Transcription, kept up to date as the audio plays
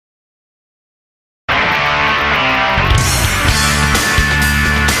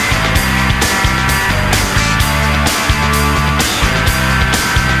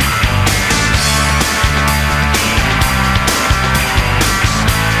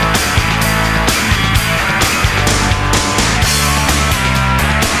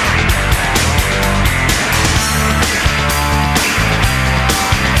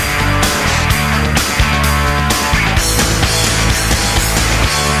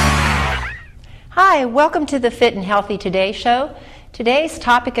Hi, welcome to the Fit and Healthy Today show. Today's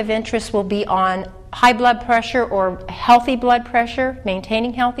topic of interest will be on high blood pressure or healthy blood pressure,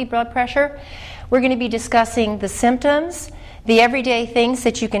 maintaining healthy blood pressure. We're going to be discussing the symptoms, the everyday things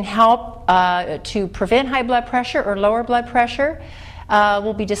that you can help to prevent high blood pressure or lower blood pressure.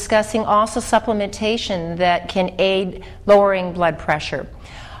 We'll be discussing also supplementation that can aid lowering blood pressure.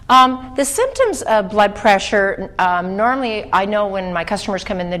 The symptoms of blood pressure, normally I know when my customers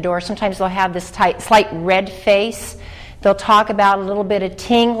come in the door, sometimes they'll have this slight red face. They'll talk about a little bit of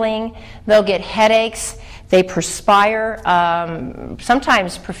tingling. They'll get headaches. They perspire,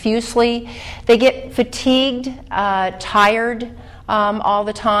 sometimes profusely. They get fatigued, tired all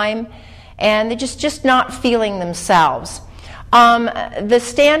the time, and they're just not feeling themselves. The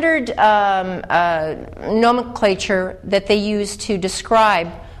standard nomenclature that they use to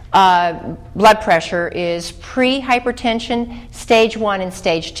describe blood pressure is pre-hypertension, stage 1 and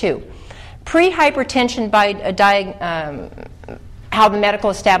stage 2. Pre-hypertension, by how the medical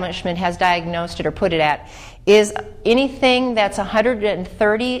establishment has diagnosed it or put it at, is anything that's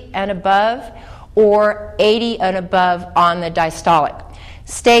 130 and above or 80 and above on the diastolic.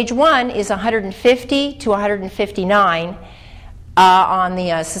 Stage 1 is 150 to 159 on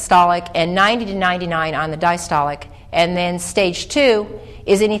the systolic and 90 to 99 on the diastolic. And then stage 2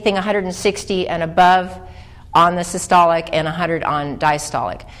 is anything 160 and above on the systolic and 100 on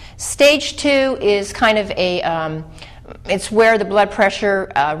diastolic. Stage 2 is kind of it's where the blood pressure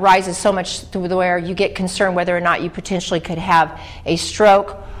rises so much to where you get concerned whether or not you potentially could have a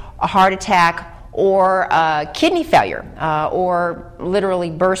stroke, a heart attack, or kidney failure, or literally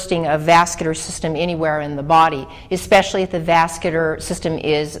bursting of vascular system anywhere in the body, especially if the vascular system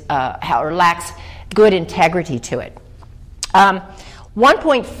is or lacks good integrity to it.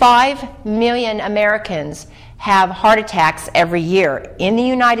 1.5 million Americans have heart attacks every year in the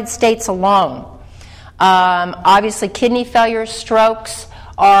United States alone. Obviously, kidney failure, strokes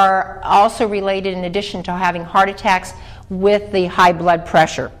are also related, in addition to having heart attacks, with the high blood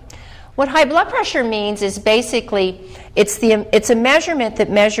pressure. What high blood pressure means is basically it's a measurement that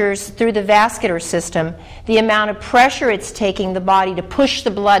measures through the vascular system the amount of pressure it's taking the body to push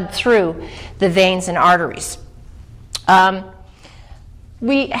the blood through the veins and arteries.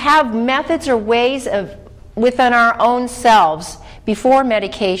 We have methods or ways of within our own selves before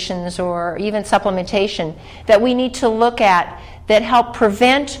medications or even supplementation that we need to look at that help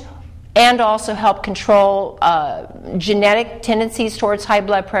prevent and also help control genetic tendencies towards high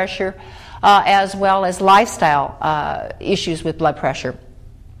blood pressure, as well as lifestyle issues with blood pressure.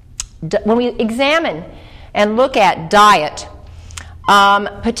 When we examine and look at diet,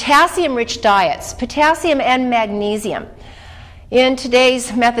 potassium-rich diets, potassium and magnesium. In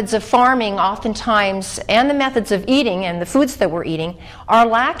today's methods of farming, oftentimes, and the methods of eating and the foods that we're eating, are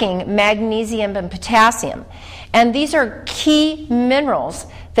lacking magnesium and potassium. And these are key minerals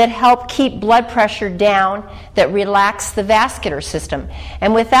that help keep blood pressure down, that relax the vascular system.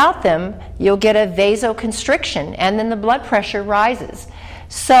 And without them, you'll get a vasoconstriction, and then the blood pressure rises.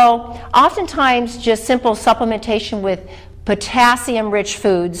 So oftentimes, just simple supplementation with potassium-rich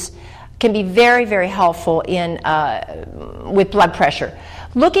foods can be very, very helpful with blood pressure.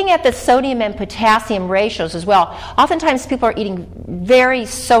 Looking at the sodium and potassium ratios as well, oftentimes people are eating very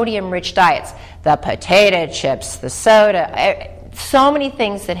sodium-rich diets. The potato chips, the soda, so many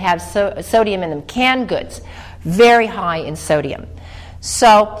things that have sodium in them, canned goods, very high in sodium.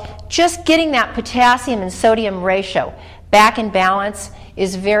 So just getting that potassium and sodium ratio back in balance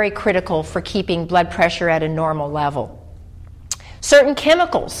is very critical for keeping blood pressure at a normal level. Certain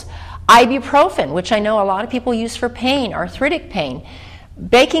chemicals, ibuprofen, which I know a lot of people use for pain, arthritic pain,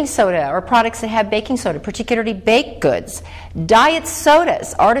 baking soda or products that have baking soda, particularly baked goods, diet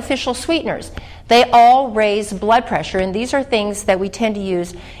sodas, artificial sweeteners, they all raise blood pressure, and these are things that we tend to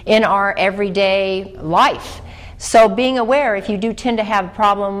use in our everyday life. So being aware, if you do tend to have a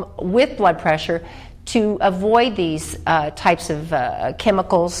problem with blood pressure, to avoid these types of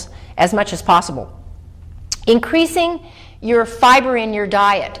chemicals as much as possible. Increasing your fiber in your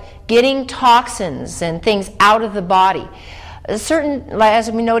diet, getting toxins and things out of the body. Certain,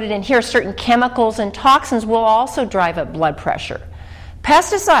 as we noted in here, certain chemicals and toxins will also drive up blood pressure.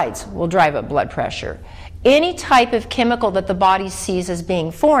 Pesticides will drive up blood pressure. Any type of chemical that the body sees as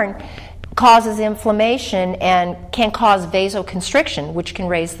being foreign causes inflammation and can cause vasoconstriction, which can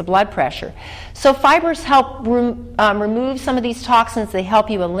raise the blood pressure. So fibers help remove some of these toxins. They help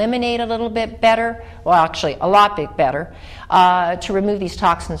you eliminate a little bit better, well actually a lot bit better, to remove these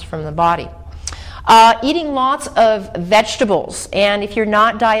toxins from the body. Eating lots of vegetables, and if you're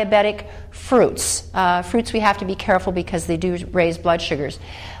not diabetic, fruits. Fruits we have to be careful because they do raise blood sugars.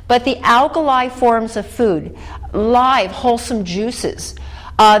 But the alkali forms of food, live, wholesome juices.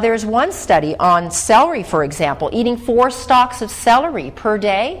 There's one study on celery, for example, eating 4 stalks of celery per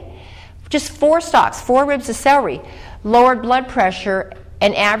day, just 4 stalks, 4 ribs of celery, lowered blood pressure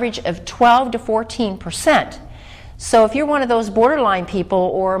an average of 12 to 14%. So if you're one of those borderline people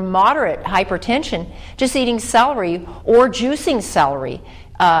or moderate hypertension, just eating celery or juicing celery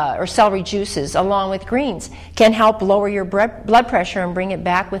or celery juices along with greens can help lower your blood pressure and bring it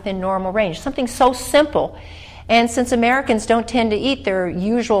back within normal range. Something so simple. And since Americans don't tend to eat their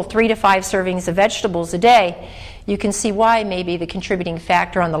usual 3 to 5 servings of vegetables a day, you can see why maybe the contributing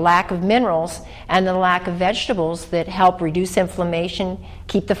factor on the lack of minerals and the lack of vegetables that help reduce inflammation,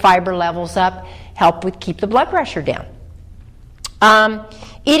 keep the fiber levels up, help with keep the blood pressure down.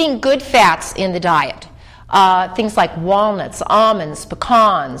 Eating good fats in the diet. Things like walnuts, almonds,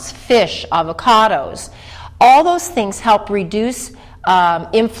 pecans, fish, avocados. All those things help reduce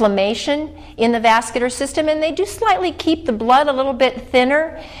inflammation in the vascular system, and they do slightly keep the blood a little bit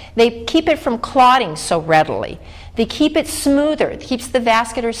thinner. They keep it from clotting so readily. They keep it smoother. It keeps the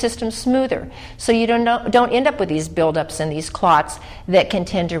vascular system smoother, so you don't end up with these buildups and these clots that can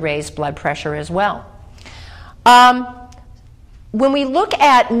tend to raise blood pressure as well. When we look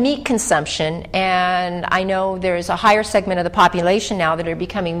at meat consumption, and I know there's a higher segment of the population now that are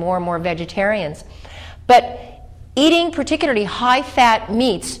becoming more and more vegetarians, but eating particularly high-fat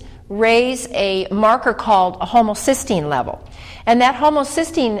meats raise a marker called a homocysteine level. And that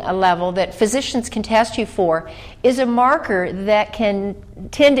homocysteine level that physicians can test you for is a marker that can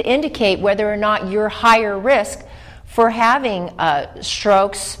tend to indicate whether or not you're higher risk for having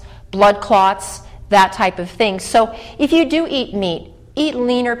strokes, blood clots, that type of thing. So if you do eat meat, eat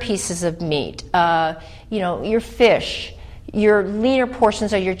leaner pieces of meat. Your fish, your leaner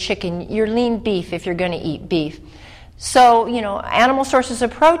portions of your chicken, your lean beef if you're going to eat beef. So, animal sources of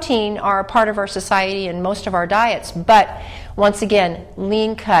protein are a part of our society and most of our diets, but once again,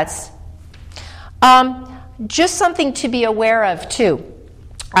 lean cuts. Just something to be aware of too.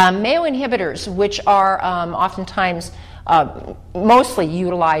 Mayo inhibitors, which are oftentimes mostly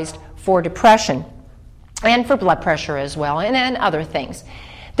utilized for depression and for blood pressure as well, and other things.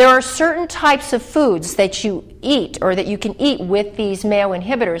 There are certain types of foods that you eat or that you can eat with these Mayo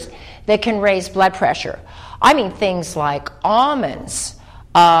inhibitors that can raise blood pressure. I mean things like almonds,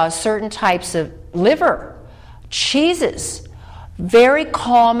 certain types of liver, cheeses, very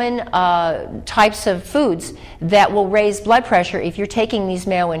common types of foods that will raise blood pressure if you're taking these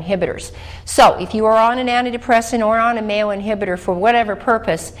Mayo inhibitors. So if you are on an antidepressant or on a Mayo inhibitor for whatever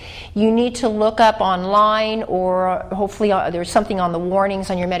purpose, you need to look up online, or hopefully there's something on the warnings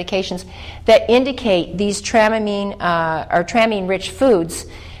on your medications that indicate these tramamine or tramine-rich foods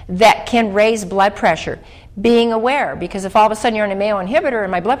that can raise blood pressure. Being aware, because if all of a sudden you're on a Mayo inhibitor and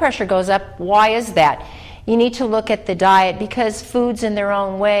my blood pressure goes up, why is that? You need to look at the diet, because foods in their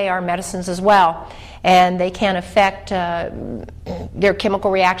own way are medicines as well, and they can affect their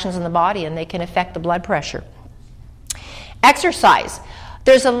chemical reactions in the body, and they can affect the blood pressure. Exercise.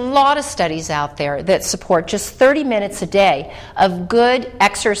 There's a lot of studies out there that support just 30 minutes a day of good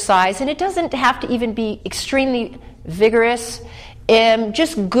exercise, and it doesn't have to even be extremely vigorous.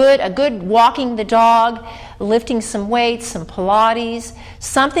 Just a good walking the dog, lifting some weights, some Pilates,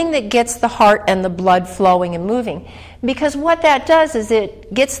 something that gets the heart and the blood flowing and moving. Because what that does is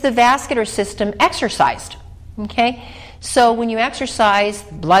it gets the vascular system exercised. Okay? So when you exercise,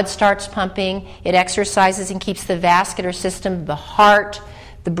 blood starts pumping, it exercises and keeps the vascular system, the heart,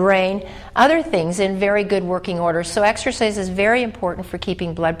 the brain, other things in very good working order. So exercise is very important for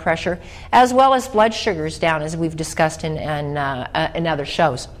keeping blood pressure as well as blood sugars down, as we've discussed in other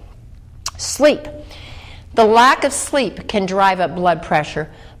shows. Sleep. The lack of sleep can drive up blood pressure,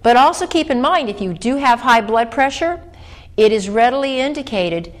 but also keep in mind, if you do have high blood pressure, it is readily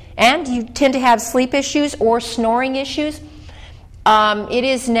indicated, and you tend to have sleep issues or snoring issues, it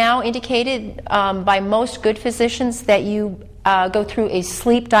is now indicated by most good physicians that you go through a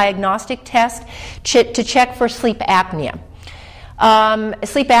sleep diagnostic test to check for sleep apnea.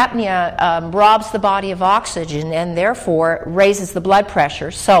 Sleep apnea robs the body of oxygen and therefore raises the blood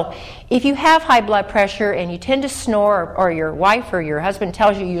pressure. So if you have high blood pressure and you tend to snore, or your wife or your husband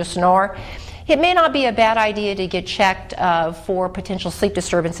tells you snore, it may not be a bad idea to get checked for potential sleep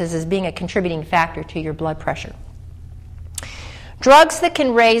disturbances as being a contributing factor to your blood pressure. Drugs that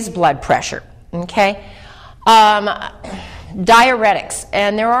can raise blood pressure, okay? Diuretics,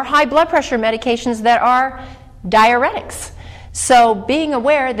 and there are high blood pressure medications that are diuretics. So being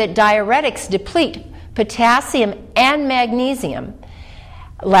aware that diuretics deplete potassium and magnesium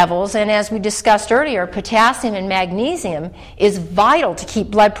levels, and as we discussed earlier, potassium and magnesium is vital to keep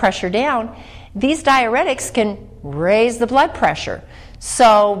blood pressure down. These diuretics can raise the blood pressure.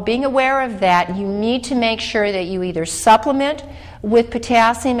 So being aware of that, you need to make sure that you either supplement with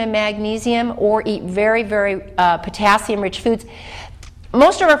potassium and magnesium or eat very, very potassium-rich foods.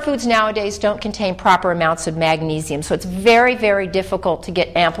 Most of our foods nowadays don't contain proper amounts of magnesium, so it's very, very difficult to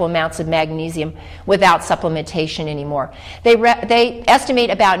get ample amounts of magnesium without supplementation anymore. They estimate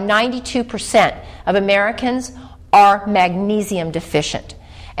about 92% of Americans are magnesium deficient.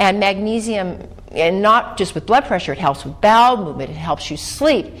 And magnesium, and not just with blood pressure, it helps with bowel movement, it helps you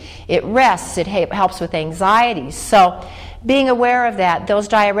sleep, it rests, it helps with anxiety. So being aware of that, those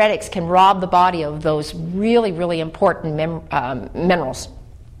diuretics can rob the body of those really, really important minerals.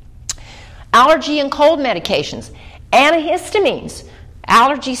 Allergy and cold medications. Antihistamines.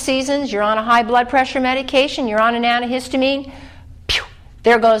 Allergy seasons, you're on a high blood pressure medication, you're on an antihistamine, pew,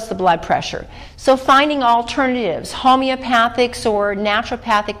 there goes the blood pressure. So finding alternatives, homeopathics or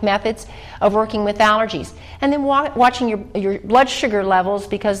naturopathic methods of working with allergies. And then watching your blood sugar levels,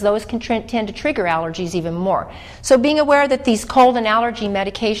 because those can tend to trigger allergies even more. So being aware that these cold and allergy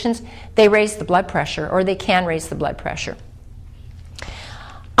medications, they raise the blood pressure, or they can raise the blood pressure.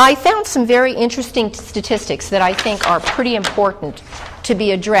 I found some very interesting statistics that I think are pretty important to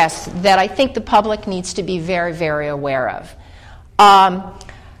be addressed, that I think the public needs to be very, very aware of.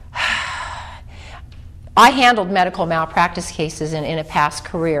 I handled medical malpractice cases in a past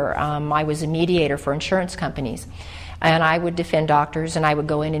career. I was a mediator for insurance companies, and I would defend doctors, and I would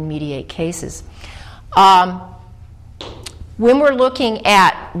go in and mediate cases. When we're looking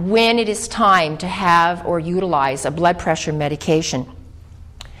at when it is time to have or utilize a blood pressure medication,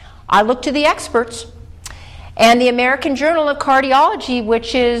 I look to the experts, and the American Journal of Cardiology,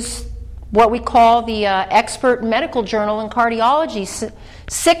 which is what we call the expert medical journal in cardiology,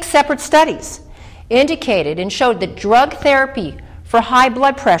 6 separate studies indicated and showed that drug therapy for high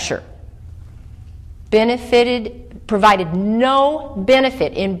blood pressure provided no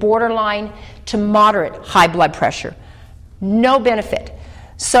benefit in borderline to moderate high blood pressure. No benefit.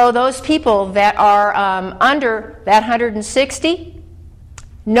 So those people that are under that 160,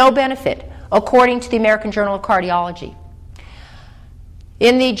 no benefit, according to the American Journal of Cardiology.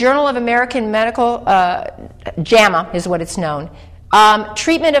 In the Journal of American Medical, JAMA is what it's known,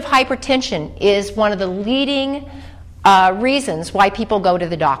 treatment of hypertension is one of the leading reasons why people go to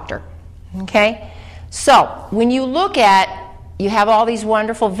the doctor. Okay? So, when you look at, you have all these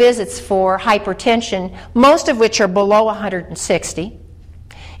wonderful visits for hypertension, most of which are below 160.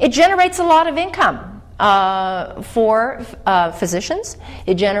 It generates a lot of income for physicians.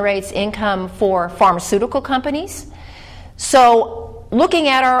 It generates income for pharmaceutical companies. So, looking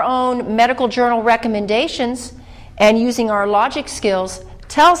at our own medical journal recommendations and using our logic skills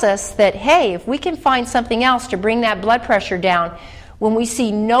tells us that, hey, if we can find something else to bring that blood pressure down when we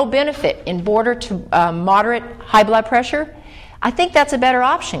see no benefit in border to moderate high blood pressure, I think that's a better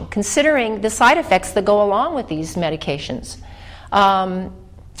option, considering the side effects that go along with these medications.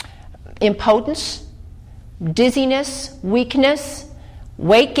 Impotence, dizziness, weakness,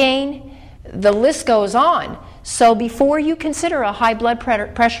 weight gain, the list goes on. So before you consider a high blood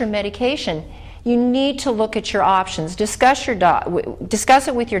pressure medication, you need to look at your options. Discuss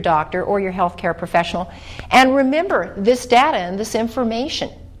it with your doctor or your healthcare professional, and remember this data and this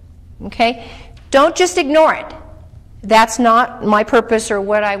information. Okay? Don't just ignore it. That's not my purpose or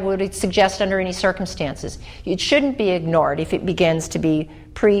what I would suggest under any circumstances. It shouldn't be ignored if it begins to be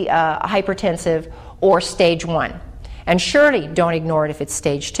hypertensive or stage 1. And surely don't ignore it if it's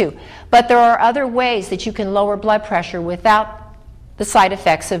stage 2. But there are other ways that you can lower blood pressure without the side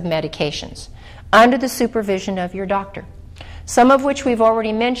effects of medications, under the supervision of your doctor. Some of which we've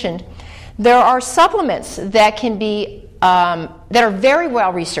already mentioned. There are supplements that can be that are very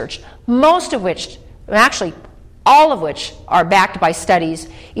well researched, most of which, actually all of which, are backed by studies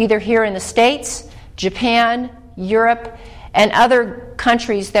either here in the States, Japan, Europe, and other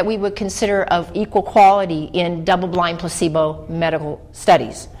countries that we would consider of equal quality in double-blind placebo medical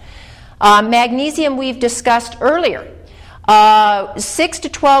studies. Magnesium we've discussed earlier. 6 to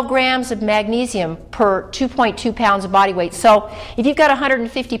 12 grams of magnesium per 2.2 pounds of body weight. So if you've got a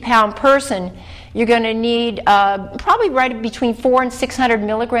 150-pound person, you're going to need probably right between 400 and 600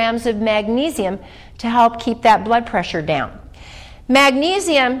 milligrams of magnesium to help keep that blood pressure down.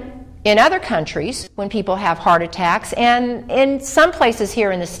 Magnesium in other countries, when people have heart attacks, and in some places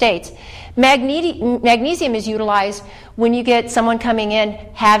here in the States, magnesium is utilized when you get someone coming in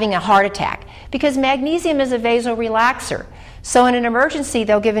having a heart attack, because magnesium is a vasorelaxer. So in an emergency,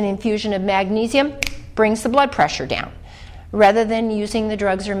 they'll give an infusion of magnesium, brings the blood pressure down, rather than using the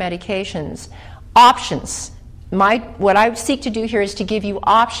drugs or medications. Options. What I seek to do here is to give you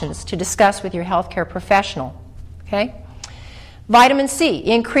options to discuss with your healthcare professional. Okay? Vitamin C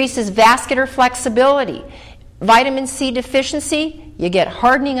increases vascular flexibility. Vitamin C deficiency, you get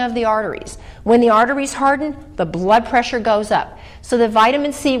hardening of the arteries. When the arteries harden, the blood pressure goes up. So the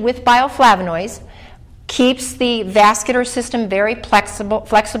vitamin C with bioflavonoids keeps the vascular system very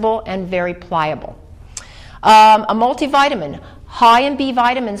flexible and very pliable. A multivitamin, high in B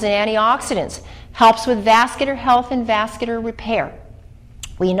vitamins and antioxidants, helps with vascular health and vascular repair.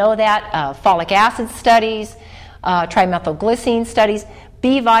 We know that folic acid studies, trimethylglycine studies,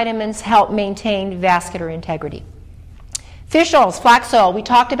 B vitamins help maintain vascular integrity. Fish oils, flax oil, we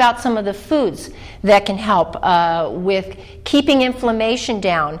talked about some of the foods that can help with keeping inflammation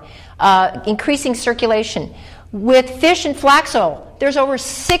down, increasing circulation. With fish and flax oil, there's over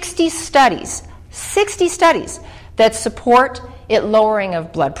 60 studies that support it lowering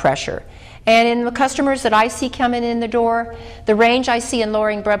of blood pressure. And in the customers that I see coming in the door, the range I see in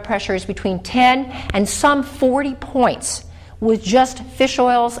lowering blood pressure is between 10 and some 40 points with just fish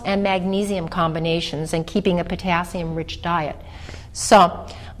oils and magnesium combinations and keeping a potassium-rich diet. So,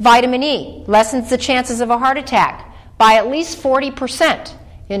 vitamin E lessens the chances of a heart attack by at least 40%.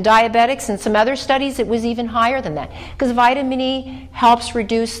 In diabetics and some other studies, it was even higher than that, because vitamin E helps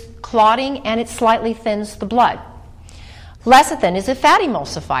reduce clotting and it slightly thins the blood. Lecithin is a fat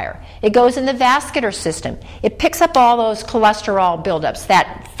emulsifier. It goes in the vascular system. It picks up all those cholesterol buildups,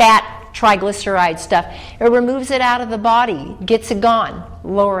 that fat triglyceride stuff. It removes it out of the body, gets it gone,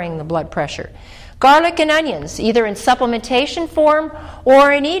 lowering the blood pressure. Garlic and onions, either in supplementation form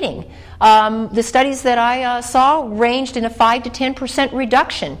or in eating. The studies that I saw ranged in a 5 to 10%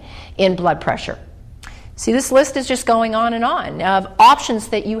 reduction in blood pressure. See, this list is just going on and on of options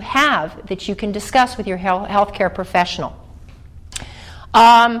that you have that you can discuss with your healthcare professional.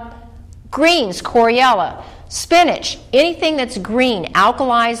 Greens, coriella, spinach, anything that's green,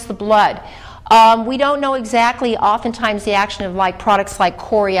 alkalize the blood. We don't know exactly oftentimes the action of products like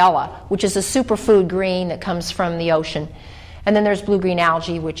coriella, which is a superfood green that comes from the ocean. And then there's blue-green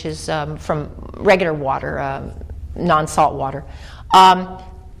algae, which is from regular water, non-salt water.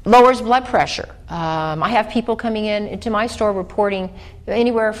 Lowers blood pressure. I have people coming into my store reporting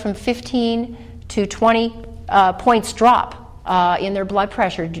anywhere from 15 to 20 points drop in their blood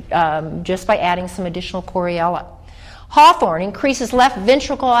pressure just by adding some additional coriella. Hawthorn increases left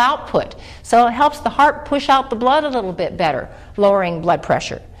ventricle output, so it helps the heart push out the blood a little bit better, lowering blood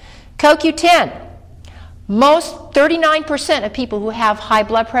pressure. CoQ10. Most 39% of people who have high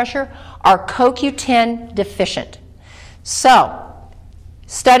blood pressure are CoQ10 deficient. So,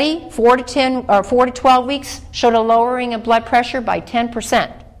 study 4 to 12 weeks showed a lowering of blood pressure by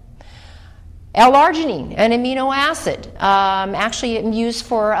 10%. L-arginine, an amino acid, actually used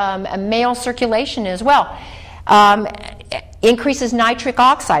for a male circulation as well, increases nitric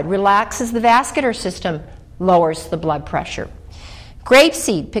oxide, relaxes the vascular system, lowers the blood pressure.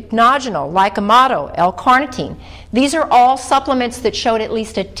 Grapeseed, pycnogenol, lycamato, L-carnitine. These are all supplements that showed at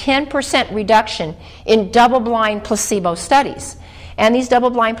least a 10% reduction in double-blind placebo studies. And these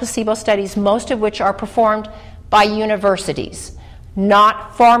double-blind placebo studies, most of which are performed by universities,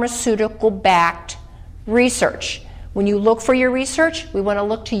 not pharmaceutical-backed research. When you look for your research, we want to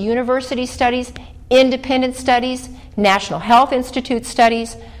look to university studies, independent studies, National Health Institute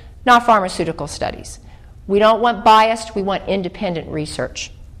studies, not pharmaceutical studies. We don't want biased, we want independent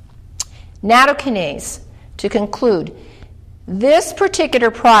research. Nattokinase, to conclude, this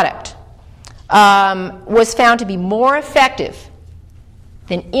particular product was found to be more effective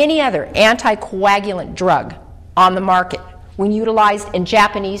than any other anticoagulant drug on the market when utilized in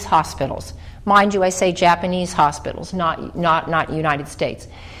Japanese hospitals. Mind you, I say Japanese hospitals, not United States.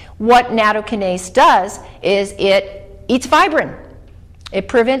 What nattokinase does is it eats fibrin. It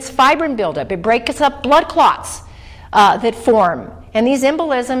prevents fibrin buildup. It breaks up blood clots that form. And these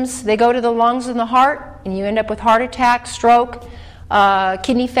embolisms, they go to the lungs and the heart, and you end up with heart attack, stroke,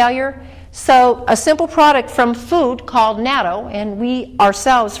 kidney failure. So a simple product from food called natto, and we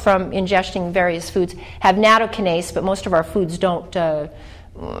ourselves from ingesting various foods have nattokinase, but most of our foods don't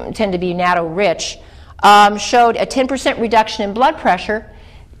tend to be natto-rich, showed a 10% reduction in blood pressure,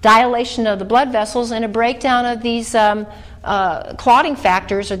 dilation of the blood vessels, and a breakdown of these clotting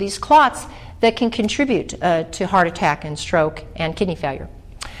factors, or these clots, that can contribute to heart attack and stroke and kidney failure.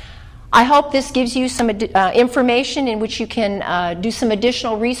 I hope this gives you some information in which you can do some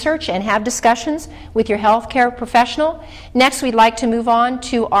additional research and have discussions with your healthcare professional. Next, we'd like to move on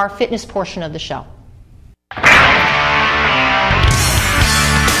to our fitness portion of the show.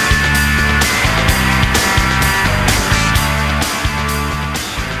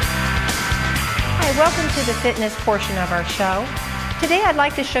 welcome to the fitness portion of our show. Today I'd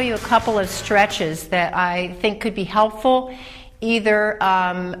like to show you a couple of stretches that I think could be helpful either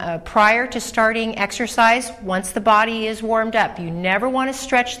prior to starting exercise, once the body is warmed up. You never want to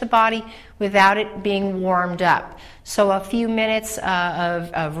stretch the body without it being warmed up. So a few minutes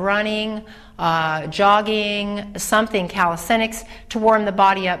of running, jogging, something, calisthenics, to warm the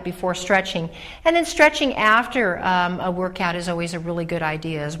body up before stretching. And then stretching after a workout is always a really good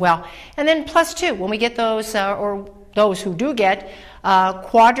idea as well. And then plus two, when we get those, or those who do get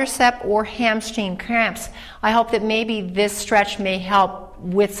quadricep or hamstring cramps, I hope that maybe this stretch may help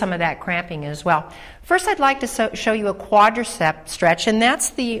with some of that cramping as well. First, I'd like to show you a quadricep stretch, and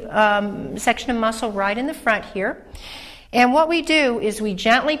that's the section of muscle right in the front here. And what we do is we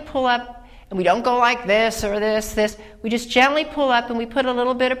gently pull up, and we don't go like this or this. We just gently pull up, and we put a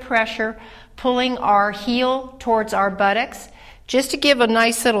little bit of pressure, pulling our heel towards our buttocks, just to give a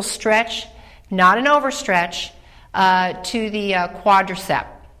nice little stretch, not an overstretch, to the quadricep.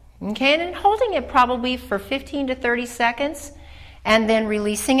 Okay, and then holding it probably for 15 to 30 seconds, and then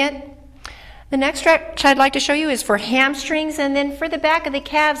releasing it. The next stretch I'd like to show you is for hamstrings and then for the back of the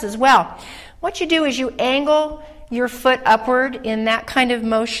calves as well. What you do is you angle your foot upward in that kind of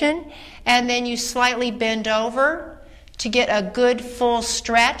motion, and then you slightly bend over to get a good full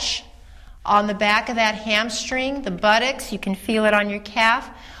stretch on the back of that hamstring, the buttocks. You can feel it on your calf,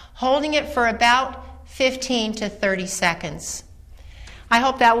 holding it for about 15 to 30 seconds. I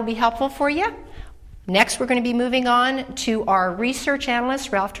hope that will be helpful for you. Next, we're going to be moving on to our research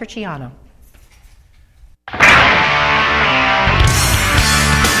analyst, Ralph Turchiano.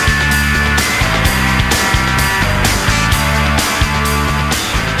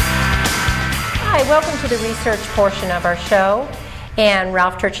 Hi, welcome to the research portion of our show. And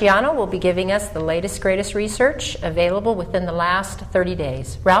Ralph Turchiano will be giving us the latest, greatest research available within the last 30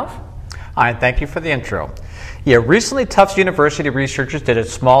 days. Ralph? Hi, thank you for the intro. Yeah, recently Tufts University researchers did a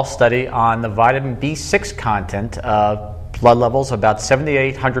small study on the vitamin B6 content of blood levels of about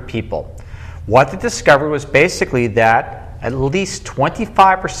 7,800 people. What they discovered was basically that at least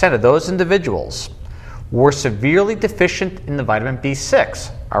 25% of those individuals were severely deficient in the vitamin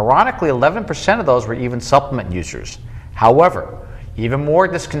B6. Ironically, 11% of those were even supplement users. However, even more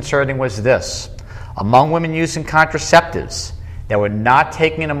disconcerting was this. Among women using contraceptives that were not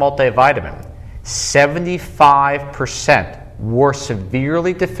taking a multivitamin, 75% were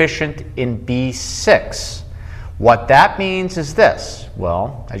severely deficient in B6. What that means is this.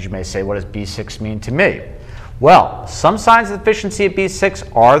 Well, as you may say, what does B6 mean to me? Well, some signs of deficiency of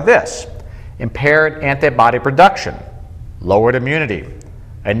B6 are this: impaired antibody production, lowered immunity,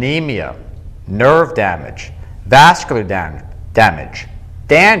 anemia, nerve damage, vascular damage,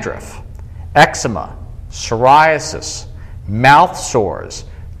 dandruff, eczema, psoriasis, mouth sores,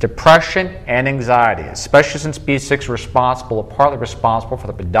 depression, and anxiety, especially since B6 is partly responsible for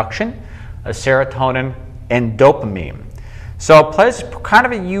the production of serotonin and dopamine. So it plays kind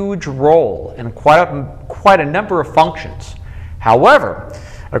of a huge role in quite a number of functions. However,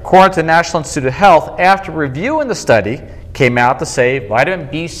 according to the National Institute of Health, after reviewing the study, came out to say vitamin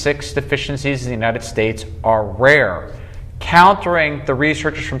B6 deficiencies in the United States are rare, countering the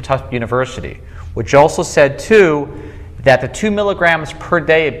researchers from Tufts University, which also said, too, that the 2 milligrams per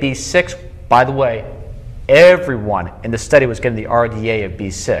day of B6, by the way, everyone in the study was getting the RDA of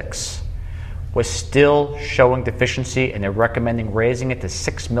B6, was still showing deficiency, and they're recommending raising it to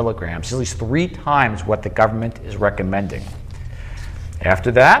 6 milligrams, at least 3 times what the government is recommending. After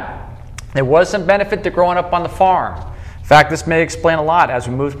that, there was some benefit to growing up on the farm. In fact, this may explain a lot as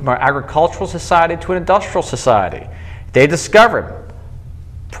we move from our agricultural society to an industrial society. They discovered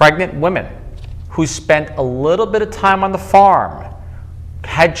pregnant women who spent a little bit of time on the farm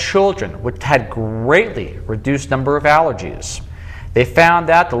had children which had greatly reduced number of allergies. They found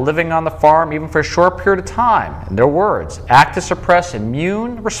out that living on the farm, even for a short period of time, in their words, act to suppress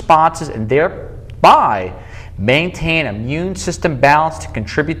immune responses and thereby maintain immune system balance to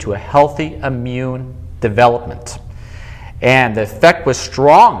contribute to a healthy immune development. And the effect was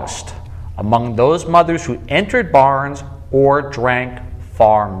strongest among those mothers who entered barns or drank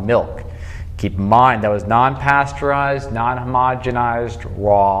farm milk. Keep in mind that was non-pasteurized, non-homogenized,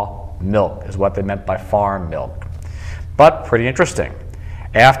 raw milk is what they meant by farm milk. But pretty interesting.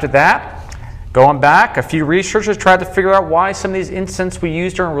 After that, going back, a few researchers tried to figure out why some of these incense we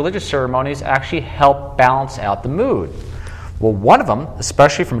use during religious ceremonies actually help balance out the mood. Well, one of them,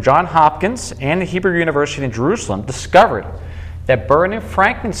 especially from Johns Hopkins and the Hebrew University in Jerusalem, discovered that burning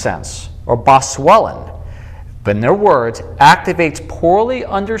frankincense, or boswellia, but in their words, activates poorly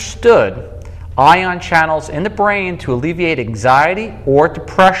understood ion channels in the brain to alleviate anxiety or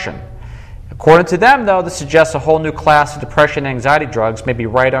depression. According to them, though, this suggests a whole new class of depression and anxiety drugs may be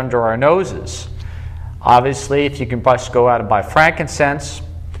right under our noses. Obviously, if you can just go out and buy frankincense,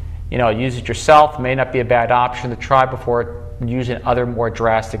 use it yourself, may not be a bad option to try before using other more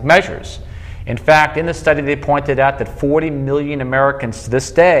drastic measures. In fact, in the study, they pointed out that 40 million Americans to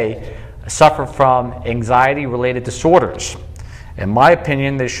this day suffer from anxiety-related disorders. In my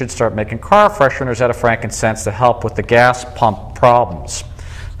opinion, they should start making car fresheners out of frankincense to help with the gas pump problems.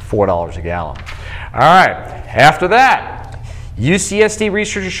 $4 a gallon. All right, after that, UCSD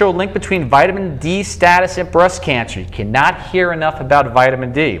researchers show a link between vitamin D status and breast cancer. You cannot hear enough about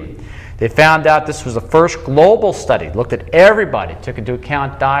vitamin D. They found out this was the first global study, looked at everybody, took into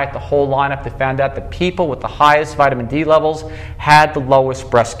account diet, the whole lineup. They found out that people with the highest vitamin D levels had the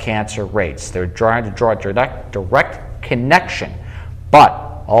lowest breast cancer rates. They're trying to draw a direct connection.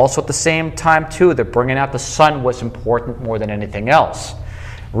 But also at the same time, too, they're bringing out the sun was important more than anything else.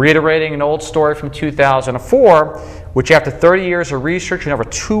 Reiterating an old story from 2004, which after 30 years of research and over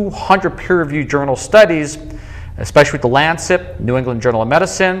 200 peer-reviewed journal studies, especially with the Lancet, New England Journal of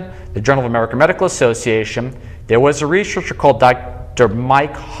Medicine, the Journal of American Medical Association, there was a researcher called Dr.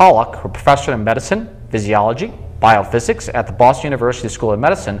 Mike Hollick, a professor in medicine, physiology, biophysics at the Boston University School of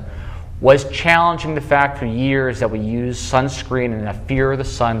Medicine, was challenging the fact for years that we use sunscreen and fear the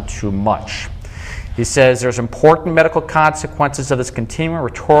sun too much. He says there's important medical consequences of this continuing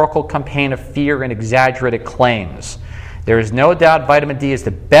rhetorical campaign of fear and exaggerated claims. There is no doubt vitamin D is the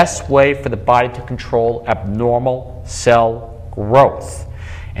best way for the body to control abnormal cell growth.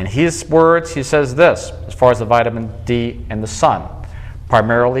 In his words, he says this, as far as the vitamin D and the sun,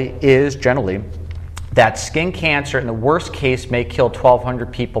 primarily is generally that skin cancer in the worst case may kill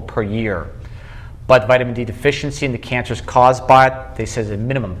 1,200 people per year. But vitamin D deficiency and the cancers caused by it, they say, is a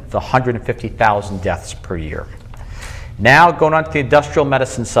minimum of 150,000 deaths per year. Now, going on to the industrial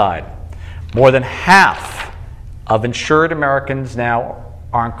medicine side, more than half of insured Americans now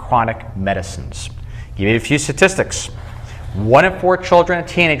are on chronic medicines. Give you a few statistics. 1 in 4 children and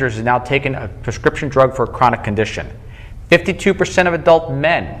teenagers is now taking a prescription drug for a chronic condition. 52% of adult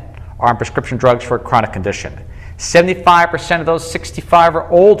men are on prescription drugs for a chronic condition. 75% of those 65 or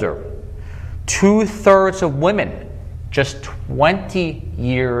older. 2/3 of women, just 20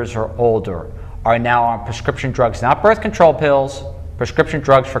 years or older, are now on prescription drugs, not birth control pills, prescription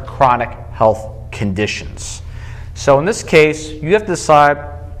drugs for chronic health conditions. So in this case, you have to decide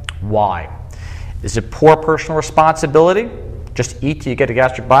why. Is it poor personal responsibility? Just eat till you get a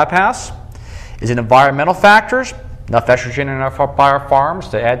gastric bypass? Is it environmental factors? Enough estrogen enough by our farms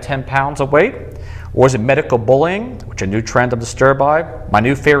to add 10 pounds of weight? Or is it medical bullying, which is a new trend I'm disturbed by? My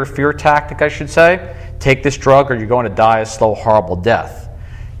new favorite fear tactic, I should say. Take this drug or you're going to die a slow, horrible death.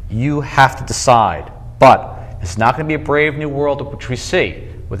 You have to decide. But it's not going to be a brave new world which we see,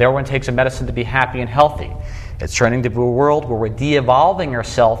 where everyone takes a medicine to be happy and healthy. It's turning to a world where we're de-evolving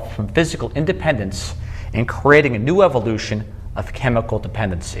ourselves from physical independence and creating a new evolution of chemical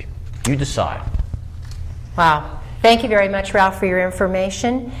dependency. You decide. Wow. Thank you very much, Ralph, for your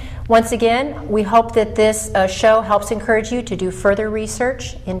information. Once again, we hope that this show helps encourage you to do further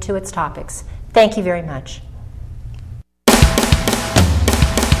research into its topics. Thank you very much.